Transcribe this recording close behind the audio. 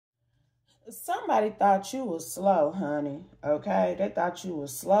Somebody thought you was slow, honey. Okay? They thought you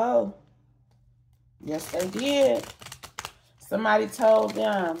was slow. Yes, they did. Somebody told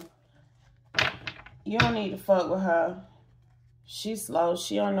them, you don't need to fuck with her. She's slow.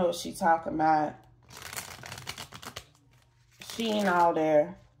 She don't know what she talking about. She ain't all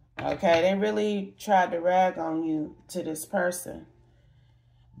there. Okay? They really tried to rag on you to this person.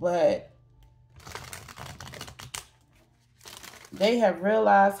 But they have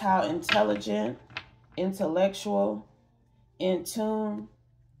realized how intelligent, intellectual, in tune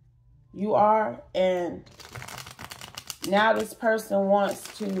you are. And now this person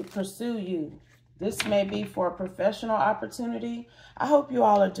wants to pursue you. This may be for a professional opportunity. I hope you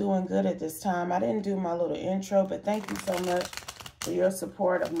all are doing good at this time. I didn't do my little intro, but thank you so much for your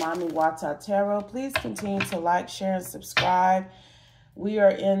support of Mami Wata Tarot. Please continue to like, share, and subscribe. We are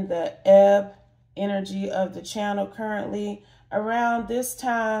in the ebb energy of the channel currently. Around this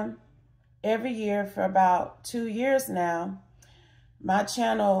time every year for about 2 years now, my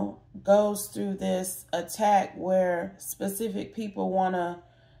channel goes through this attack where specific people want to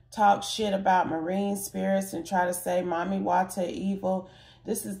talk shit about marine spirits and try to say Mami Wata evil.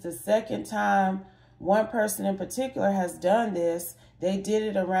 This is the second time one person in particular has done this. They did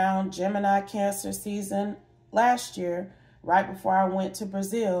it around Gemini Cancer season last year, right before I went to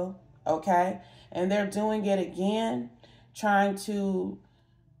Brazil, okay? And they're doing it again, trying to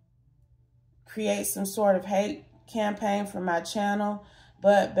create some sort of hate campaign for my channel.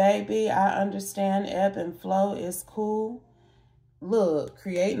 But baby, I understand ebb and flow is cool. Look,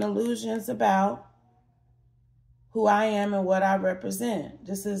 creating illusions about who I am and what I represent.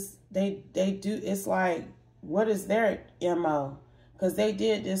 This is, they do, it's like, what is their MO? Because they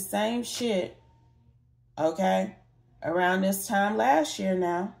did this same shit, okay, around this time last year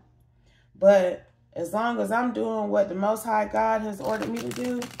now. But as long as I'm doing what the Most High God has ordered me to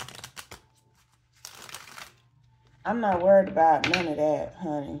do, I'm not worried about none of that,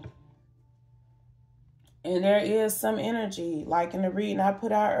 honey. And there is some energy, like in the reading I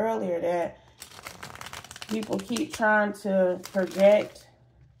put out earlier, that people keep trying to project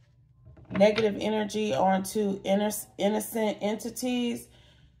negative energy onto innocent entities.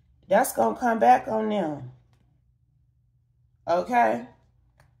 That's going to come back on them. Okay?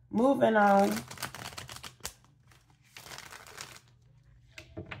 Moving on.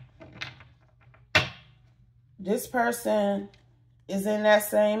 This person is in that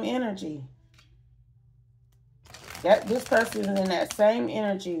same energy. This person is in that same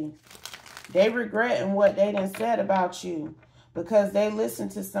energy. They regretting what they done said about you because they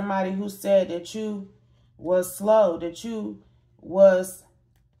listened to somebody who said that you was slow, that you was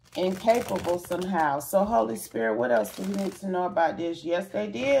incapable somehow. So Holy Spirit, what else do we need to know about this? Yes, they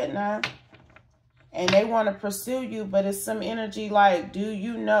did now. And they want to pursue you, but it's some energy like, do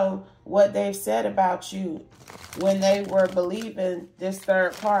you know what they've said about you when they were believing this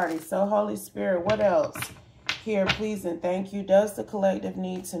third party? So Holy Spirit, what else? Here, please and thank you. Does the collective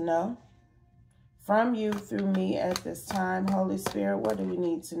need to know? From you through me at this time, Holy Spirit, what do we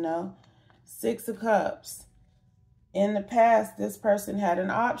need to know? 6 of Cups. In the past, this person had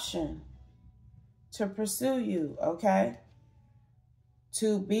an option to pursue you, okay?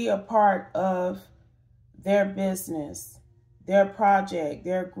 To be a part of their business, their project,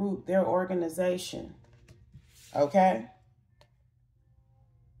 their group, their organization, okay?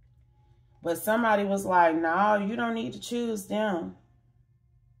 But somebody was like, no, you don't need to choose them.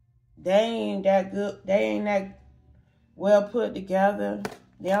 They ain't that good. They ain't that well put together.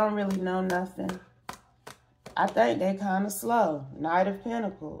 They don't really know nothing. I think they kind of slow. Knight of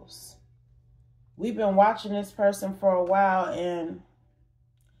Pentacles. We've been watching this person for a while and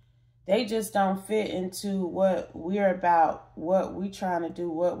they just don't fit into what we're about, what we trying to do,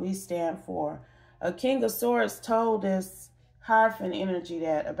 what we stand for. A King of Swords told this Hierophant energy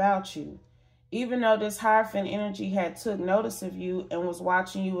that about you. Even though this Hierophant energy had took notice of you and was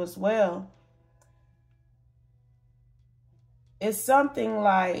watching you as well, it's something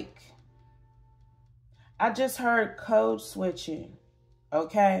like, I just heard code switching,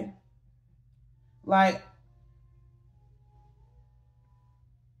 okay? Like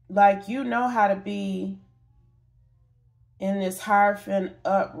you know how to be in this Hierophant,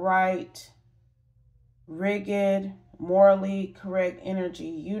 upright, rigid, morally correct energy.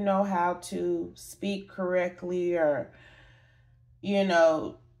 You know how to speak correctly or, you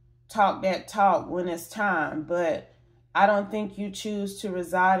know, talk that talk when it's time. But I don't think you choose to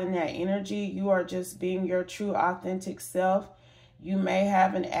reside in that energy. You are just being your true, authentic self. You may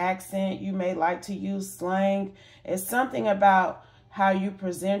have an accent. You may like to use slang. It's something about how you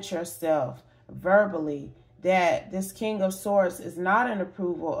present yourself verbally that this King of Swords is not in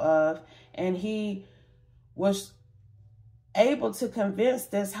approval of, and he was able to convince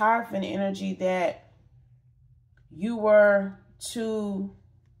this Hierophant energy that you were too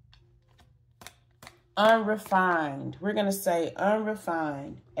unrefined. We're going to say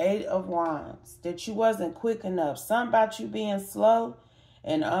unrefined. 8 of Wands. That you wasn't quick enough. Something about you being slow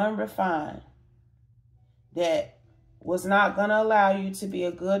and unrefined that was not going to allow you to be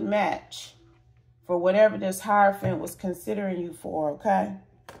a good match for whatever this Hierophant was considering you for, okay?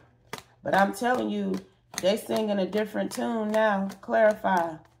 But I'm telling you, they singing a different tune now.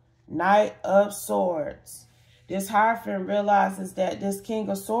 Clarify. Knight of Swords. This Hierophant realizes that this King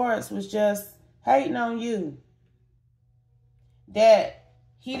of Swords was just hating on you. That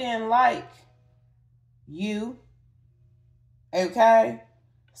he didn't like you. Okay?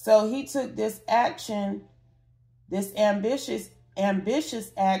 So he took this action, this ambitious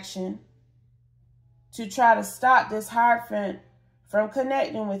action to try to stop this Hierophant from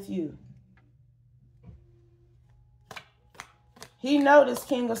connecting with you. He know this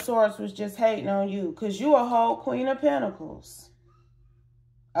King of Swords was just hating on you because you a whole Queen of Pentacles.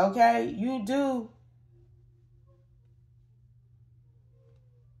 Okay? You do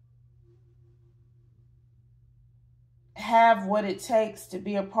have what it takes to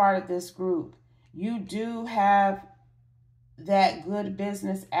be a part of this group. You do have that good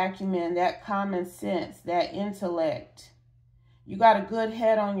business acumen, that common sense, that intellect. You got a good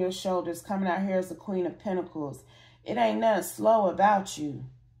head on your shoulders coming out here as a Queen of Pentacles. It ain't nothing slow about you,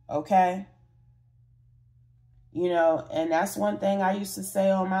 okay? You know, and that's one thing I used to say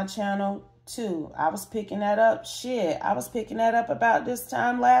on my channel, too. I was picking that up. Shit, I was picking that up about this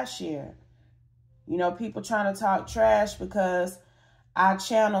time last year. You know, people trying to talk trash because I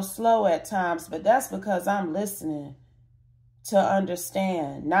channel slow at times, but that's because I'm listening to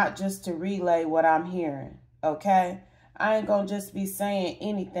understand, not just to relay what I'm hearing, okay? I ain't gonna just be saying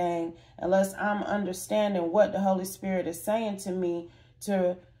anything unless I'm understanding what the Holy Spirit is saying to me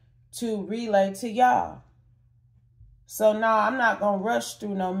to relay to y'all. So no, I'm not gonna rush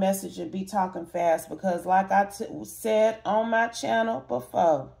through no message and be talking fast because like I said on my channel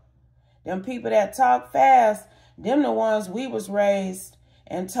before, them people that talk fast, them the ones we was raised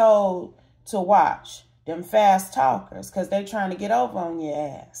and told to watch. Them fast talkers, because they trying to get over on your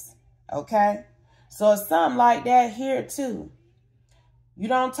ass. Okay? So it's something like that here too. You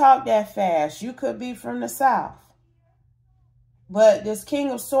don't talk that fast. You could be from the South. But this King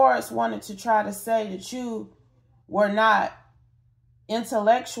of Swords wanted to try to say that you were not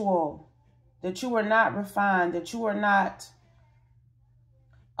intellectual, that you were not refined, that you were not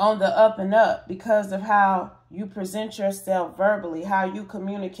on the up and up because of how you present yourself verbally, how you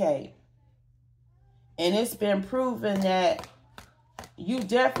communicate. And it's been proven that you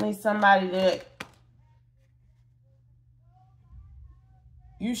definitely somebody that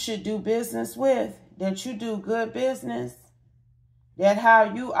you should do business with, that you do good business, that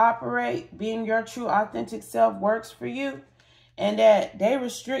how you operate, being your true authentic self works for you, and that they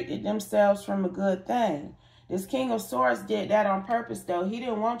restricted themselves from a good thing. This King of Swords did that on purpose, though. He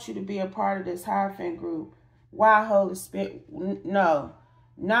didn't want you to be a part of this Hierophant group. Why, Holy Spirit? No,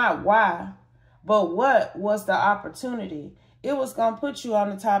 not why. But what was the opportunity? It was going to put you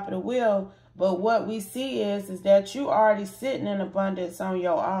on the top of the wheel. But what we see is that you already sitting in abundance on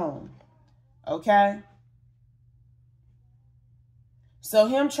your own. Okay? So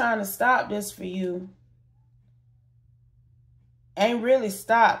him trying to stop this for you ain't really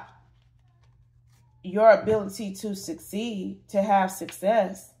stopped your ability to succeed, to have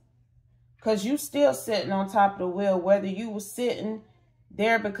success. Because you still sitting on top of the wheel, whether you were sitting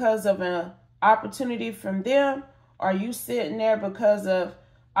there because of an opportunity from them, or you sitting there because of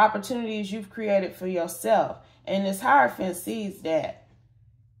opportunities you've created for yourself. And this Hierophant sees that.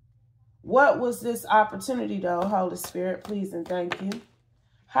 What was this opportunity, though, Holy Spirit? Please and thank you.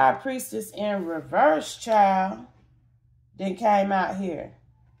 High Priestess in reverse, child, then came out here.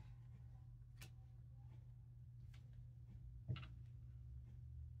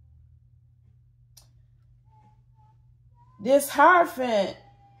 This Hierophant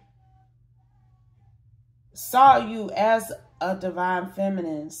saw you as a divine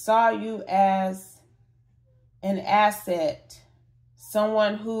feminine, saw you as an asset,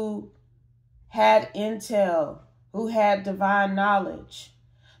 someone who had intel, who had divine knowledge.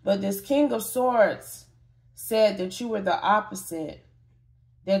 But this King of Swords said that you were the opposite,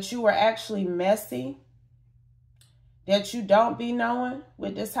 that you were actually messy, that you don't be knowing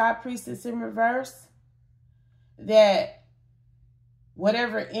with this High Priestess in reverse, that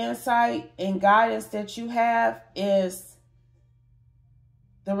whatever insight and guidance that you have is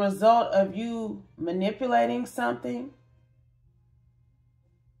the result of you manipulating something,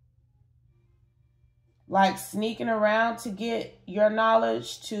 like sneaking around to get your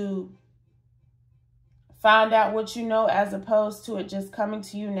knowledge, to find out what you know, as opposed to it just coming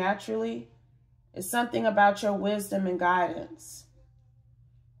to you naturally. It's something about your wisdom and guidance.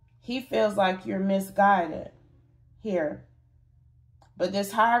 He feels like you're misguided here. But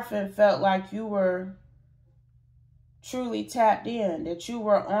this Hierophant felt like you were truly tapped in, that you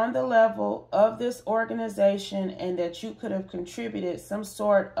were on the level of this organization, and that you could have contributed some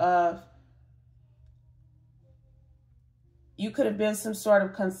sort of, you could have been some sort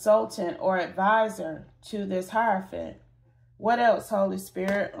of consultant or advisor to this Hierophant. What else, Holy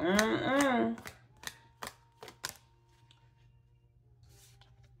Spirit?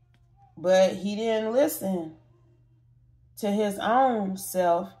 But he didn't listen to his own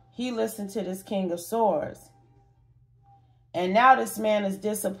self. He listened to this King of Swords. And now this man is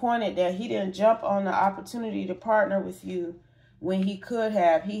disappointed that he didn't jump on the opportunity to partner with you when he could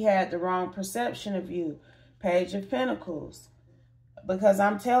have. He had the wrong perception of you. Page of Pentacles. Because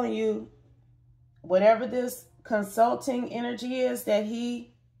I'm telling you, whatever this consulting energy is that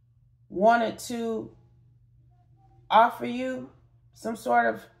he wanted to offer you, some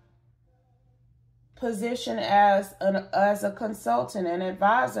sort of position as a consultant, an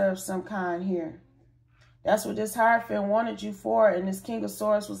advisor of some kind here. That's what this Hierophant wanted you for. And this King of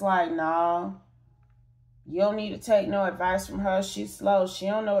Swords was like, nah, you don't need to take no advice from her. She's slow. She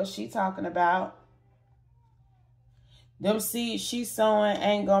don't know what she's talking about. Them seeds she's sowing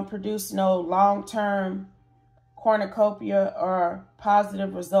ain't going to produce no long-term cornucopia or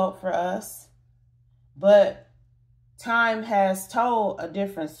positive result for us. But time has told a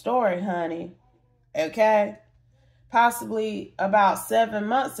different story, honey. Okay? Possibly about 7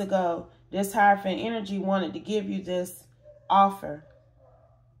 months ago, this Hierophant energy wanted to give you this offer.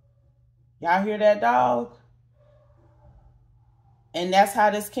 Y'all hear that, dog? And that's how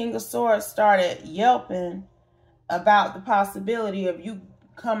this King of Swords started yelping about the possibility of you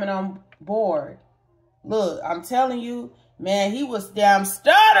coming on board. Look, I'm telling you, man, he was damn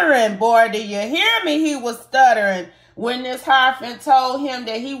stuttering, boy. Did you hear me? He was stuttering when this Hierophant told him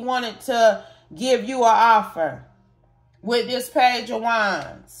that he wanted to give you an offer with this Page of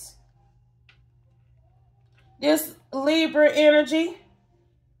Wands. This Libra energy,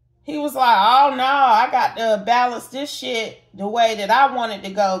 he was like, oh no, I got to balance this shit the way that I want it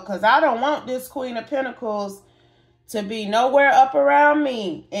to go, because I don't want this Queen of Pentacles to be nowhere up around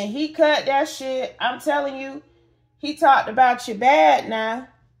me. And he cut that shit. I'm telling you, he talked about you bad now.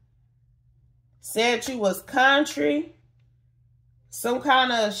 Said you was country, some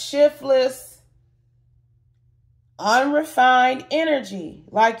kind of shiftless, unrefined energy,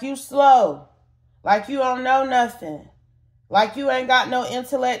 like you slow, like you don't know nothing, like you ain't got no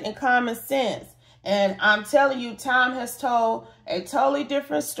intellect and common sense. And I'm telling you, time has told a totally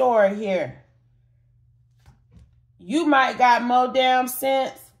different story here. You might got more damn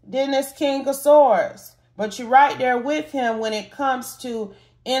sense than this King of Swords, but you're right there with him when it comes to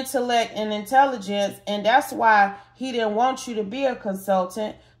intellect and intelligence. And that's why he didn't want you to be a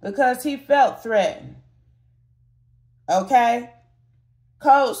consultant, because he felt threatened. Okay?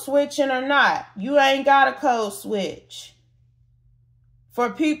 Code switching or not, you ain't got a code switch.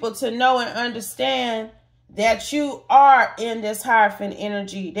 For people to know and understand that you are in this Hierophant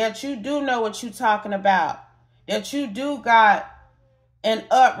energy, that you do know what you're talking about, that you do got an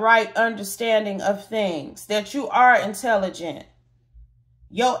upright understanding of things, that you are intelligent.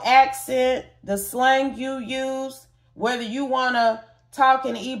 Your accent, the slang you use, whether you want to talk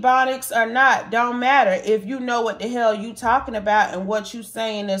in Ebonics or not, don't matter if you know what the hell you talking about and what you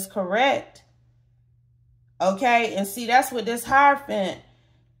saying is correct. Okay? And see, that's what this Hierophant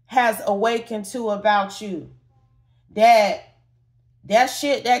has awakened to about you. That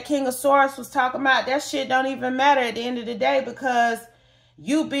shit that King of Swords was talking about, that shit don't even matter at the end of the day, because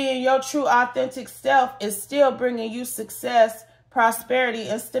you being your true authentic self is still bringing you success, prosperity,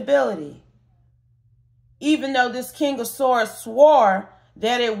 and stability. Even though this King of Swords swore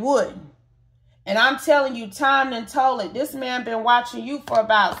that it wouldn't. And I'm telling you, time done told it. This man been watching you for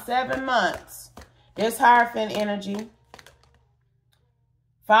about 7 months. This Hierophant energy.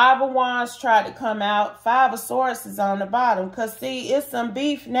 5 of Wands tried to come out. 5 of Swords is on the bottom. Because, see, it's some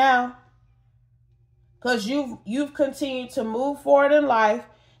beef now. Because you've continued to move forward in life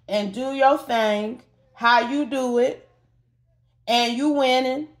and do your thing, how you do it, and you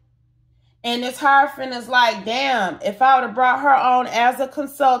winning. And this Hierophant is like, damn, if I would have brought her on as a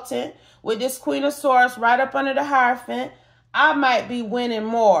consultant with this Queen of Swords right up under the Hierophant, I might be winning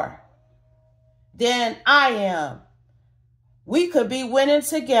more than I am. We could be winning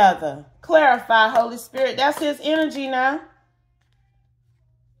together. Clarify, Holy Spirit. That's his energy now.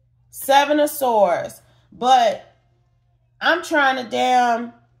 7 of Swords. But I'm trying to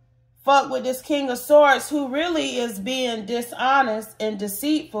damn fuck with this King of Swords, who really is being dishonest and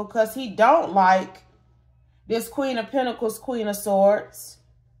deceitful because he don't like this Queen of Pentacles, Queen of Swords.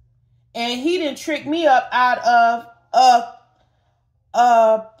 And he didn't trick me up out of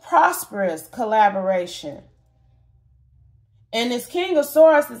a prosperous collaboration. And this King of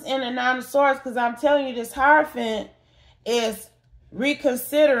Swords is in the 9 of Swords because I'm telling you, this Hierophant is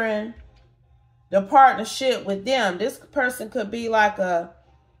reconsidering the partnership with them. This person could be like a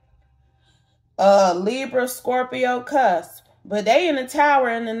Libra, Scorpio cusp. But they in the Tower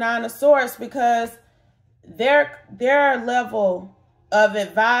in the 9 of Swords because their level of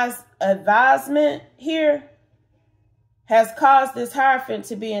advisement here has caused this Hierophant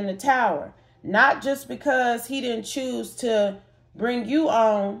to be in the Tower. Not just because he didn't choose to bring you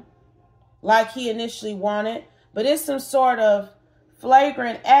on like he initially wanted, but it's some sort of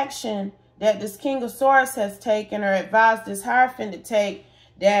flagrant action that this King of Swords has taken or advised this Hierophant to take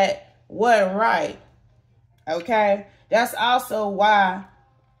that wasn't right. Okay? That's also why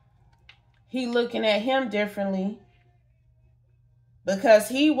he looking at him differently, because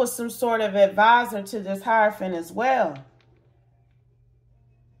he was some sort of advisor to this Hierophant as well.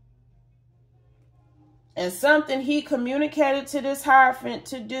 And something he communicated to this Hierophant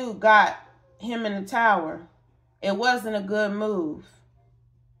to do got him in the Tower. It wasn't a good move.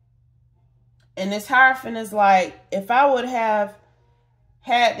 And this Hierophant is like, if I would have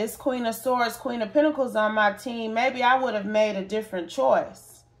had this Queen of Swords, Queen of Pentacles on my team, maybe I would have made a different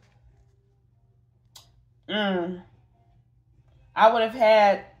choice. I would have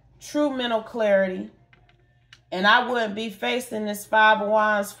had true mental clarity. And I wouldn't be facing this 5 of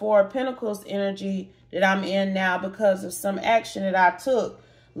Wands, 4 of Pentacles energy that I'm in now because of some action that I took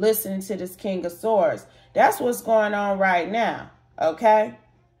listening to this King of Swords. That's what's going on right now, okay?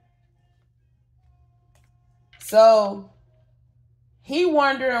 So he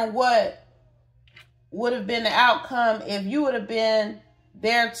wondering what would have been the outcome if you would have been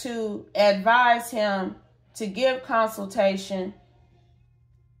there to advise him, to give consultation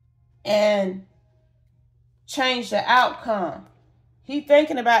and change the outcome. He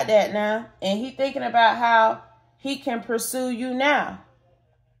thinking about that now, and he thinking about how he can pursue you now.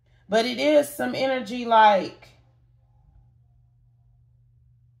 But it is some energy like,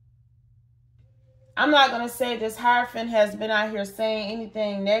 I'm not going to say this Hierophant has been out here saying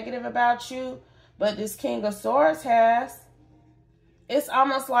anything negative about you, but this King of Swords has. It's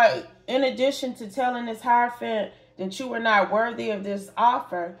almost like, in addition to telling this Hierophant that you were not worthy of this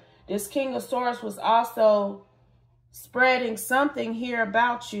offer, this King of Swords was also spreading something here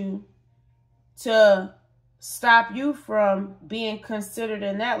about you to stop you from being considered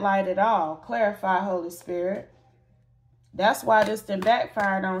in that light at all. Clarify, Holy Spirit. That's why this done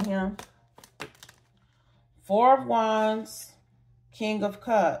backfired on him. 4 of Wands, King of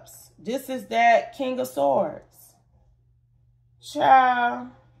Cups. This is that King of Swords. Child.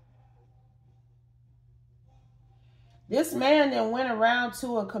 This man then went around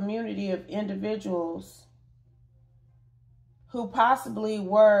to a community of individuals who possibly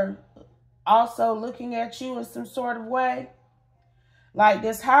were also looking at you in some sort of way. Like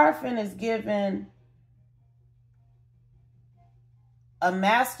this Hierophant is given a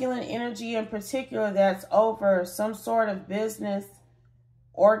masculine energy in particular that's over some sort of business,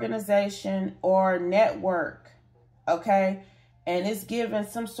 organization, or network, okay? And it's given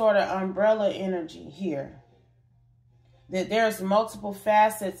some sort of umbrella energy here. That there's multiple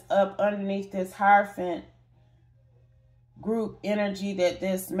facets up underneath this Hierophant group energy that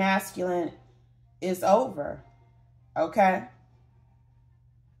this masculine is over, okay?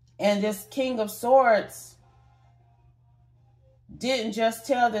 And this King of Swords didn't just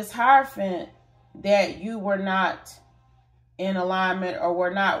tell this Hierophant that you were not in alignment or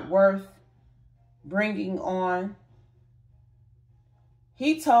were not worth bringing on.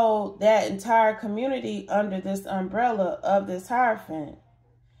 He told that entire community under this umbrella of this Hierophant.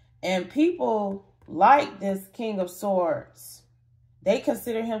 And people like this King of Swords, they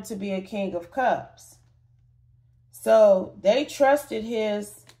consider him to be a King of Cups. So they trusted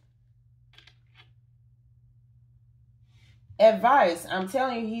his advice. I'm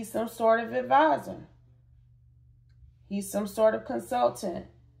telling you, he's some sort of advisor. He's some sort of consultant.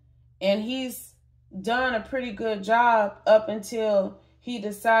 And he's done a pretty good job up until he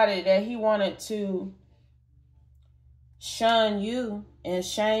decided that he wanted to shun you and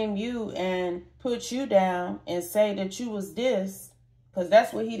shame you and put you down and say that you was this, because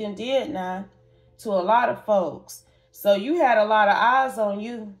that's what he done did now to a lot of folks. So you had a lot of eyes on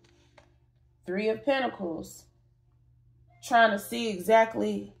you. 3 of Pentacles. Trying to see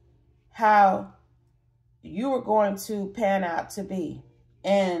exactly how you were going to pan out to be.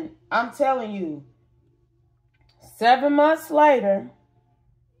 And I'm telling you, 7 months later,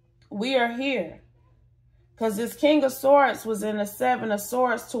 we are here. Because this King of Swords was in the 7 of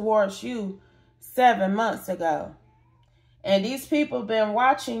Swords towards you 7 months ago. And these people been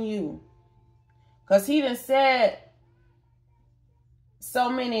watching you. Because he done said so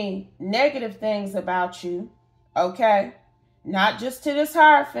many negative things about you. Okay? Not just to this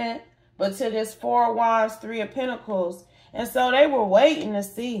Hierophant, but to this 4 of Wands, 3 of Pentacles. And so they were waiting to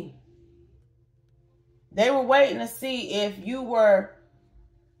see. They were waiting to see if you were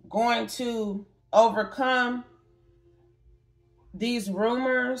going to overcome these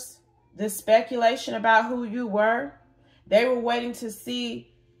rumors, this speculation about who you were. They were waiting to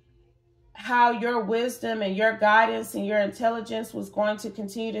see how your wisdom and your guidance and your intelligence was going to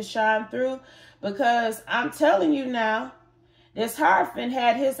continue to shine through. Because I'm telling you now, this Hierophant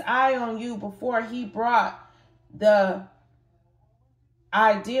had his eye on you before he brought the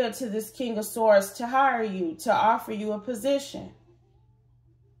idea to this King of Swords to hire you, to offer you a position.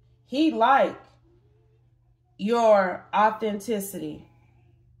 He liked your authenticity,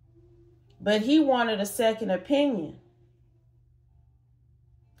 but he wanted a second opinion.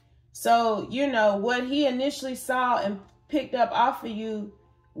 So, you know, what he initially saw and picked up off of you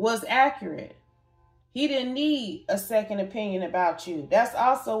was accurate. He didn't need a second opinion about you. That's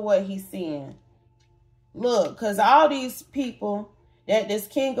also what he's seeing. Look, because all these people that this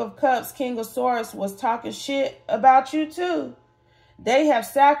King of Cups, King of Swords was talking shit about you too, they have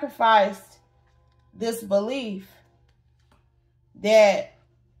sacrificed this belief that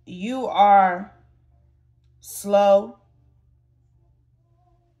you are slow.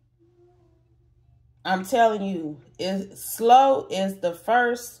 I'm telling you, slow is the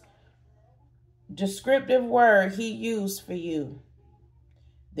first descriptive word he used for you.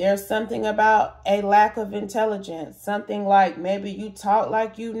 There's something about a lack of intelligence. Something like maybe you talk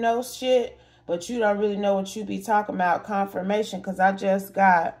like you know shit, but you don't really know what you be talking about. Confirmation, because I just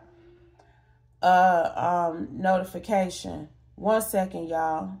got a notification. 1 second,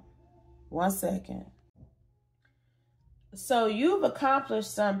 y'all. 1 second. So you've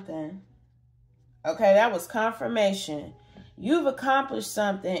accomplished something. Okay, that was confirmation. You've accomplished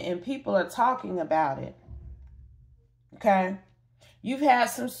something and people are talking about it. Okay? You've had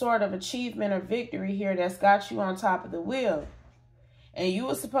some sort of achievement or victory here that's got you on top of the wheel. And you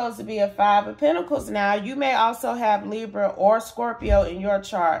were supposed to be a 5 of Pentacles now. You may also have Libra or Scorpio in your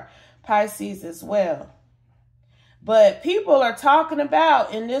chart. Pisces as well. But people are talking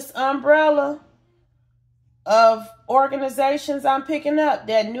about in this umbrella of organizations I'm picking up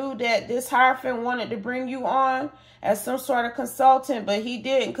that knew that this Hierophant wanted to bring you on as some sort of consultant, but he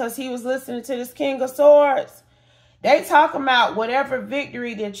didn't because he was listening to this King of Swords. They talking about whatever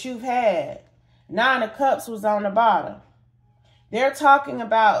victory that you've had. 9 of Cups was on the bottom. They're talking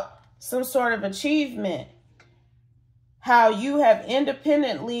about some sort of achievement. How you have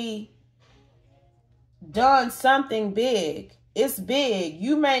independently done something big. It's big.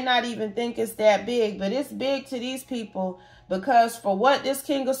 You may not even think it's that big, but it's big to these people because for what this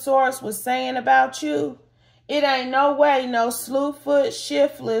King of Swords was saying about you, it ain't no way no slewfoot,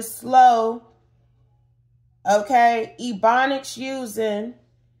 shiftless, slow, okay, ebonics using,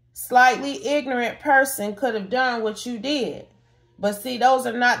 slightly ignorant person could have done what you did. But see, those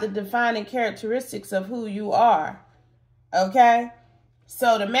are not the defining characteristics of who you are. Okay?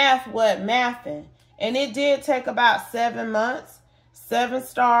 So the math wasn't mathing. And it did take about 7 months, 7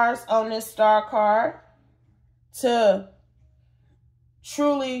 stars on this star card to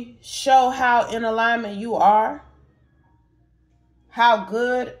truly show how in alignment you are, how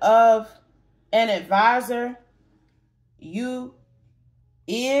good of an advisor you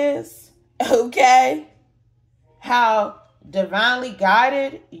is, okay? How divinely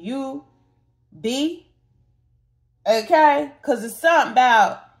guided you be, okay? Because it's something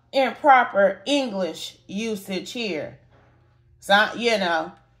about improper English usage here. So, you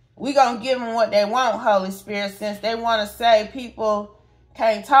know, we going to give them what they want, Holy Spirit, since they want to say people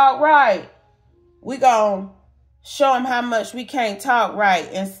can't talk right. We going to show them how much we can't talk right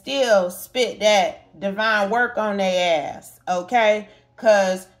and still spit that divine work on their ass, okay?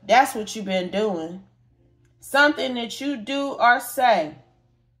 Because that's what you've been doing. Something that you do or say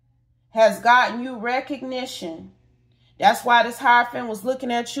has gotten you recognition. That's why this Hierophant was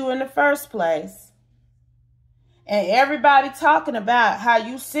looking at you in the first place. And everybody talking about how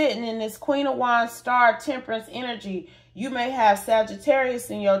you sitting in this Queen of Wands, Star, Temperance energy. You may have Sagittarius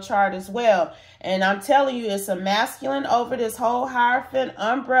in your chart as well. And I'm telling you, it's a masculine over this whole Hierophant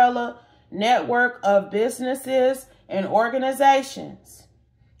umbrella network of businesses and organizations.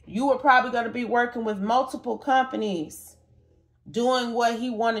 You were probably going to be working with multiple companies doing what he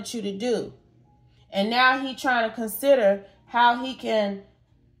wanted you to do. And now he's trying to consider how he can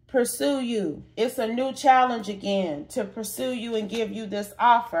pursue you. It's a new challenge again to pursue you and give you this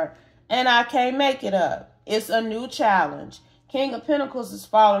offer. And I can't make it up. It's a new challenge. King of Pentacles is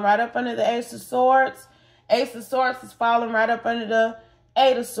falling right up under the Ace of Swords. Ace of Swords is falling right up under the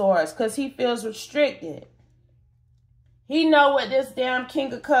Eight of Swords because he feels restricted. He know what this damn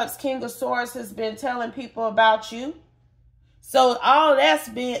King of Cups, King of Swords has been telling people about you. So all that's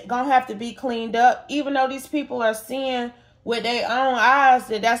gonna have to be cleaned up. Even though these people are seeing with their own eyes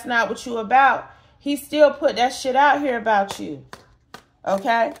that that's not what you about, he still put that shit out here about you.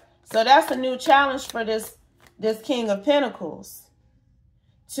 Okay? So that's a new challenge for this King of Pentacles.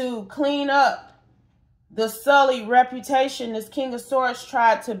 To clean up the sullied reputation this King of Swords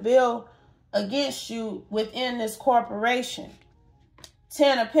tried to build against you within this corporation.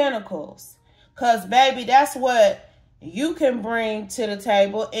 10 of Pentacles. Because, baby, that's what you can bring to the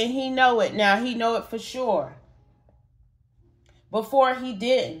table. And he know it now. He know it for sure. Before he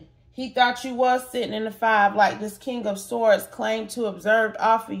didn't. He thought you was sitting in the 5 like this King of Swords claimed to observe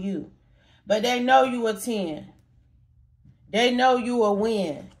off of you. But they know you a 10. They know you a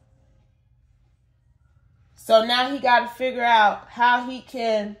win. So now he got to figure out how he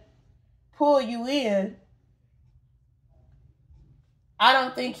can pull you in. I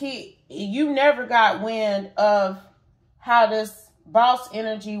don't think you never got wind of how this boss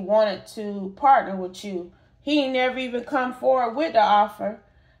energy wanted to partner with you. He never even come forward with the offer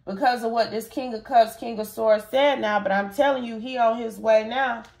because of what this King of Cups, King of Swords said now. But I'm telling you, he on his way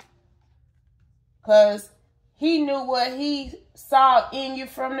now. Because he knew what he saw in you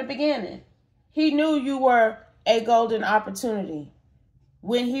from the beginning. He knew you were a golden opportunity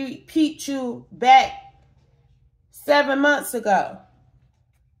when he peeped you back 7 months ago.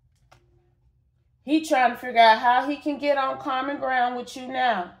 He trying to figure out how he can get on common ground with you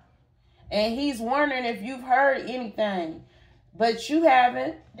now. And he's wondering if you've heard anything. But you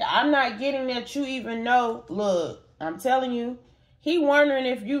haven't. I'm not getting that you even know. Look, I'm telling you. He wondering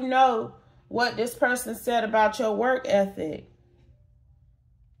if you know what this person said about your work ethic.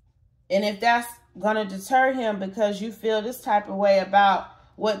 And if that's going to deter him because you feel this type of way about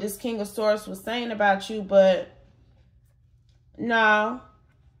what this King of Swords was saying about you. But no.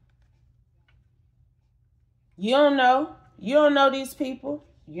 You don't know. You don't know these people.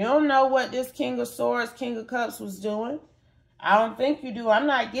 You don't know what this King of Swords, King of Cups was doing. I don't think you do. I'm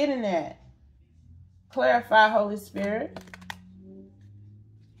not getting that. Clarify, Holy Spirit.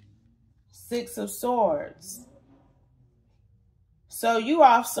 6 of Swords. So you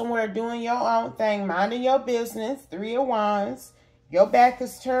off somewhere doing your own thing, minding your business. 3 of Wands. Your back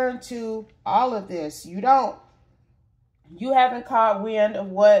is turned to all of this. You haven't caught wind of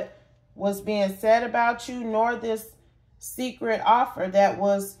what was being said about you, nor this secret offer that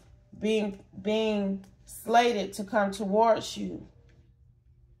was being slated to come towards you.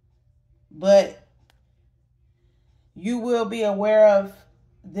 But you will be aware of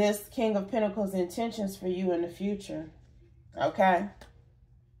this King of Pentacles' intentions for you in the future. Okay?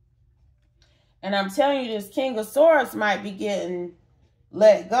 And I'm telling you, this King of Swords might be getting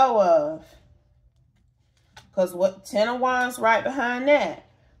let go of. Because what 10 of Wands right behind that.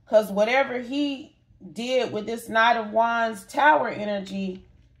 Because whatever he did with this Knight of Wands tower energy,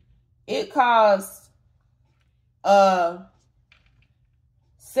 it caused a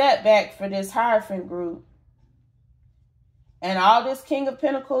setback for this Hierophant group. And all this King of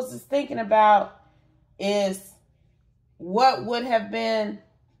Pentacles is thinking about is what would have been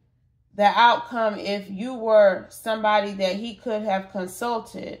the outcome if you were somebody that he could have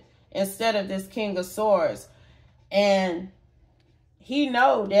consulted instead of this King of Swords. And he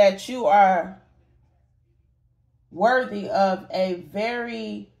know that you are worthy of a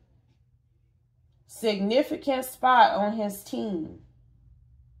very significant spot on his team.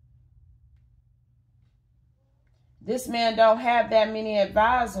 This man don't have that many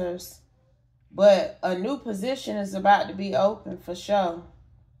advisors, but a new position is about to be open for sure.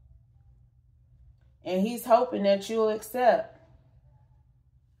 And he's hoping that you'll accept.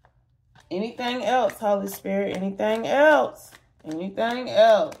 Anything else, Holy Spirit? Anything else? Anything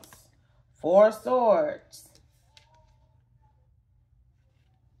else? 4 of Swords.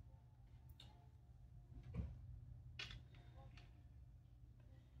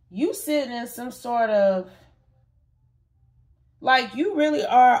 You sitting in some sort of Like, you really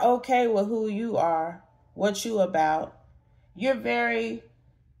are okay with who you are, what you about. You're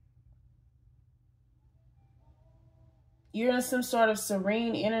in some sort of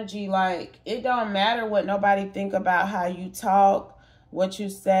serene energy. Like, it don't matter what nobody think about how you talk, what you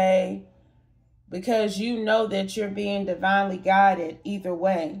say, because you know that you're being divinely guided either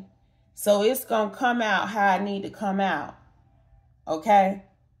way. So it's going to come out how it need to come out. Okay?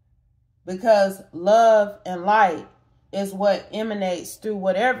 Because love and light is what emanates through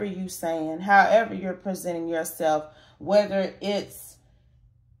whatever you're saying, however you're presenting yourself, whether it's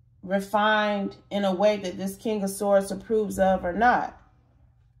refined in a way that this King of Swords approves of or not.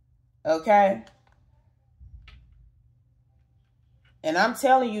 Okay? And I'm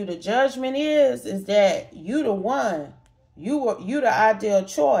telling you, the judgment is that you the one. You the ideal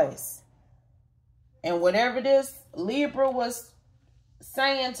choice. And whatever this Libra was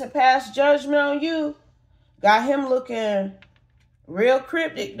saying to pass judgment on you, got him looking real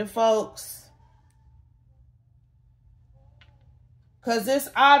cryptic to folks. Because it's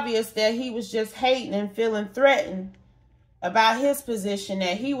obvious that he was just hating and feeling threatened about his position,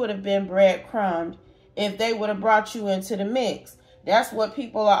 that he would have been breadcrumbed if they would have brought you into the mix. That's what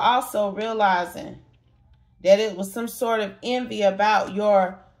people are also realizing, that it was some sort of envy about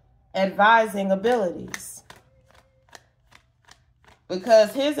your advising abilities.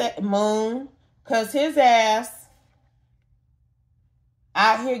 Because his ass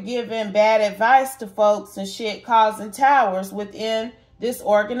out here giving bad advice to folks and shit, causing towers within this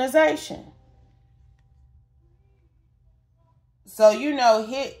organization. So, you know,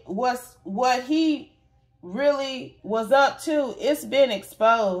 what he really was up to, it's been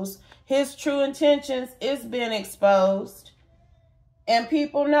exposed. His true intentions, it's been exposed. And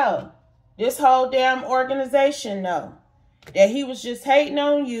people know. This whole damn organization know that he was just hating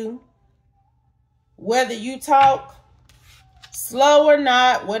on you. Whether you talk slow or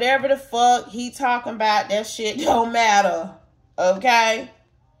not, whatever the fuck he talking about, that shit don't matter. Okay?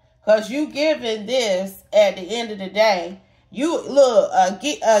 Because you giving this at the end of the day. You look,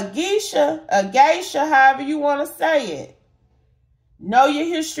 a geisha, however you want to say it. Know your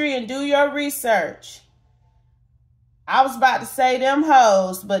history and do your research. I was about to say them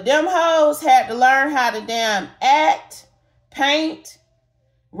hoes, but them hoes had to learn how to damn act, paint,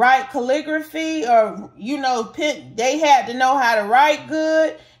 write calligraphy, or, you know, they had to know how to write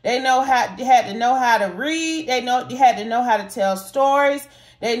good. They had to know how to read. They had to know how to tell stories.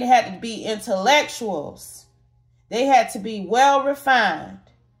 They had to be intellectuals. They had to be well refined.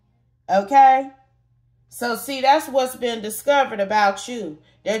 Okay? So, see, that's what's been discovered about you.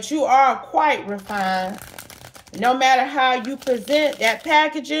 That you are quite refined. No matter how you present that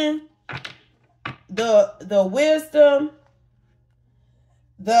packaging, the wisdom,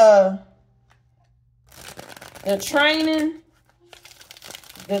 the training,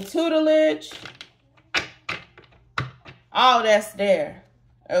 the tutelage, all that's there.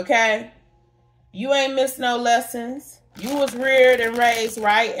 Okay? You ain't missed no lessons. You was reared and raised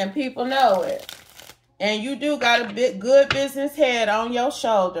right, and people know it. And you do got a good business head on your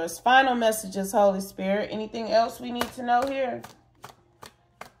shoulders. Final messages, Holy Spirit. Anything else we need to know here?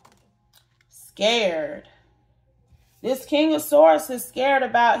 Scared. This King of Swords is scared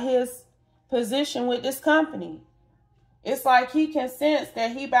about his position with this company. It's like he can sense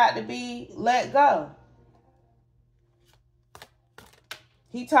that he about to be let go.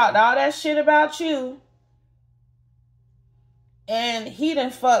 He talked all that shit about you, and he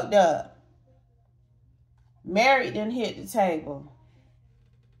done fucked up. Mary done hit the table.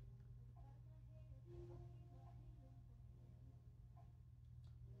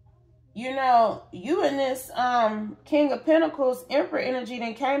 You know, you and this King of Pentacles, Emperor energy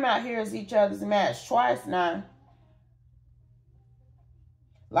done came out here as each other's match twice now.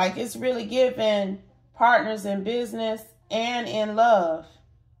 Like, it's really giving partners in business and in love.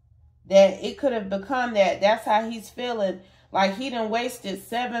 That it could have become that. That's how he's feeling. Like he done wasted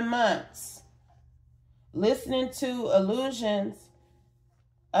 7 months listening to illusions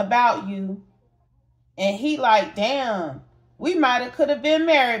about you. And he like, damn, we might have could have been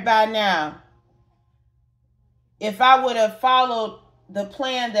married by now. If I would have followed the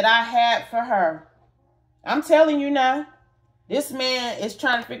plan that I had for her. I'm telling you now. This man is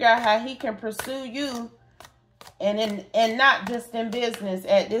trying to figure out how he can pursue you. And not just in business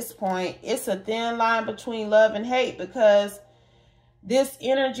at this point. It's a thin line between love and hate, because this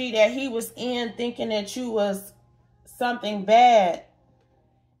energy that he was in, thinking that you was something bad,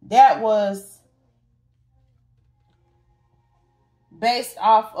 that was based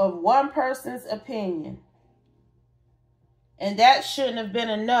off of one person's opinion. And that shouldn't have been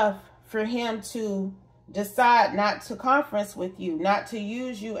enough for him to decide not to conference with you, not to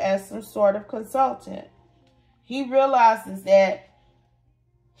use you as some sort of consultant. He realizes that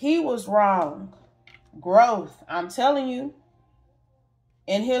he was wrong. Growth, I'm telling you,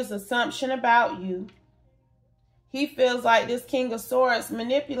 in his assumption about you. He feels like this King of Swords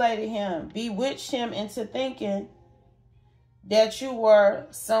manipulated him, bewitched him into thinking that you were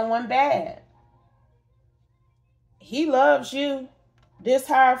someone bad. He loves you. This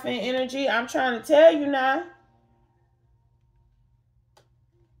Hierophant energy, I'm trying to tell you now.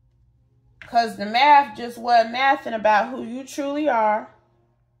 Because the math just wasn't mathing about who you truly are.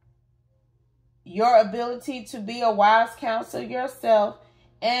 Your ability to be a wise counselor yourself.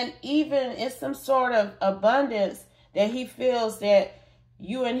 And even it's some sort of abundance that he feels that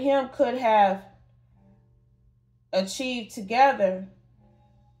you and him could have achieved together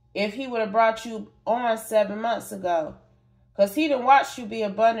if he would have brought you on 7 months ago. Because he didn't watch you be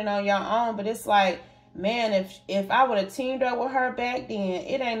abundant on your own. But it's like, man, if I would have teamed up with her back then,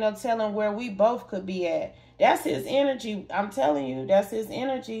 it ain't no telling where we both could be at. That's his energy. I'm telling you, that's his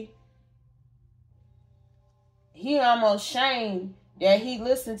energy. He almost shamed that he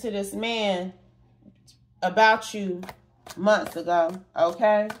listened to this man about you months ago.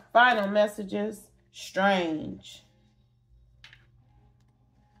 Okay? Final messages. Strange.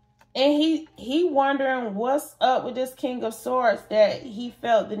 And he wondering what's up with this King of Swords that he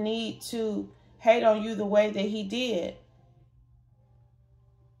felt the need to hate on you the way that he did.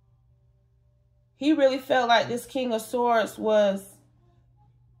 He really felt like this King of Swords was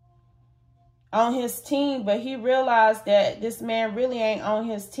on his team, but he realized that this man really ain't on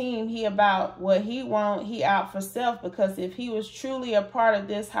his team. He about what he want. He out for self, because if he was truly a part of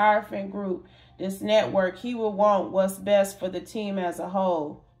this Hierophant group, this network, he would want what's best for the team as a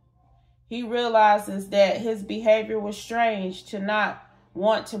whole. He realizes that his behavior was strange to not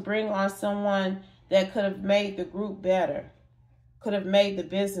want to bring on someone that could have made the group better, could have made the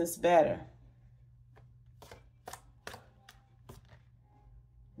business better.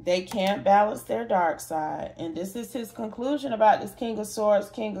 They can't balance their dark side. And this is his conclusion about this King of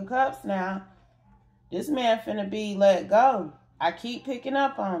Swords, King of Cups now. This man finna be let go. I keep picking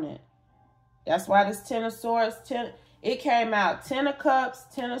up on it. That's why this 10 of Swords, it came out 10 of Cups,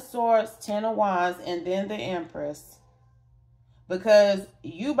 10 of Swords, 10 of Wands, and then the Empress. Because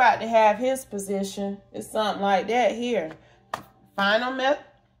you about to have his position. It's something like that here. Final method,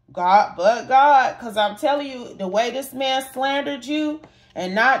 God, but God. Because I'm telling you, the way this man slandered you,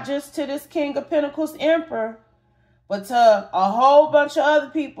 and not just to this King of Pentacles Emperor, but to a whole bunch of other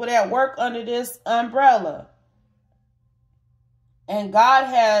people that work under this umbrella. And God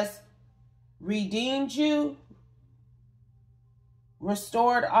has redeemed you,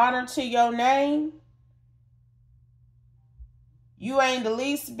 restored honor to your name. You ain't the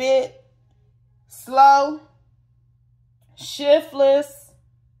least bit slow, shiftless,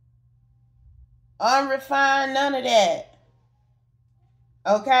 unrefined, none of that.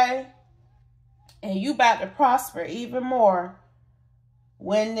 Okay? And you about to prosper even more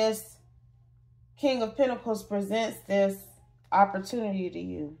when this King of Pentacles presents this opportunity to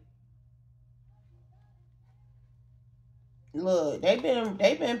you. Look, they've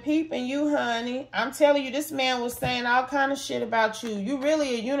been peeping you, honey. I'm telling you, this man was saying all kind of shit about you. You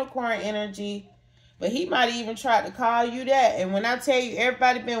really a unicorn energy, but he might even try to call you that. And when I tell you,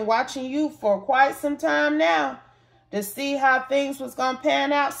 everybody been watching you for quite some time now to see how things was going to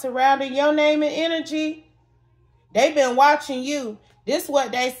pan out surrounding your name and energy. They've been watching you. This is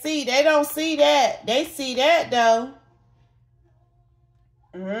what they see. They don't see that. They see that, though.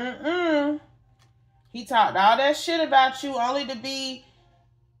 He talked all that shit about you only to be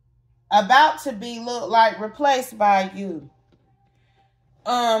about to be look like replaced by you.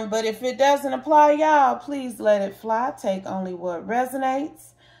 But if it doesn't apply, y'all, please let it fly. Take only what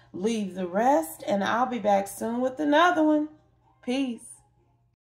resonates. Leave the rest. And I'll be back soon with another one. Peace.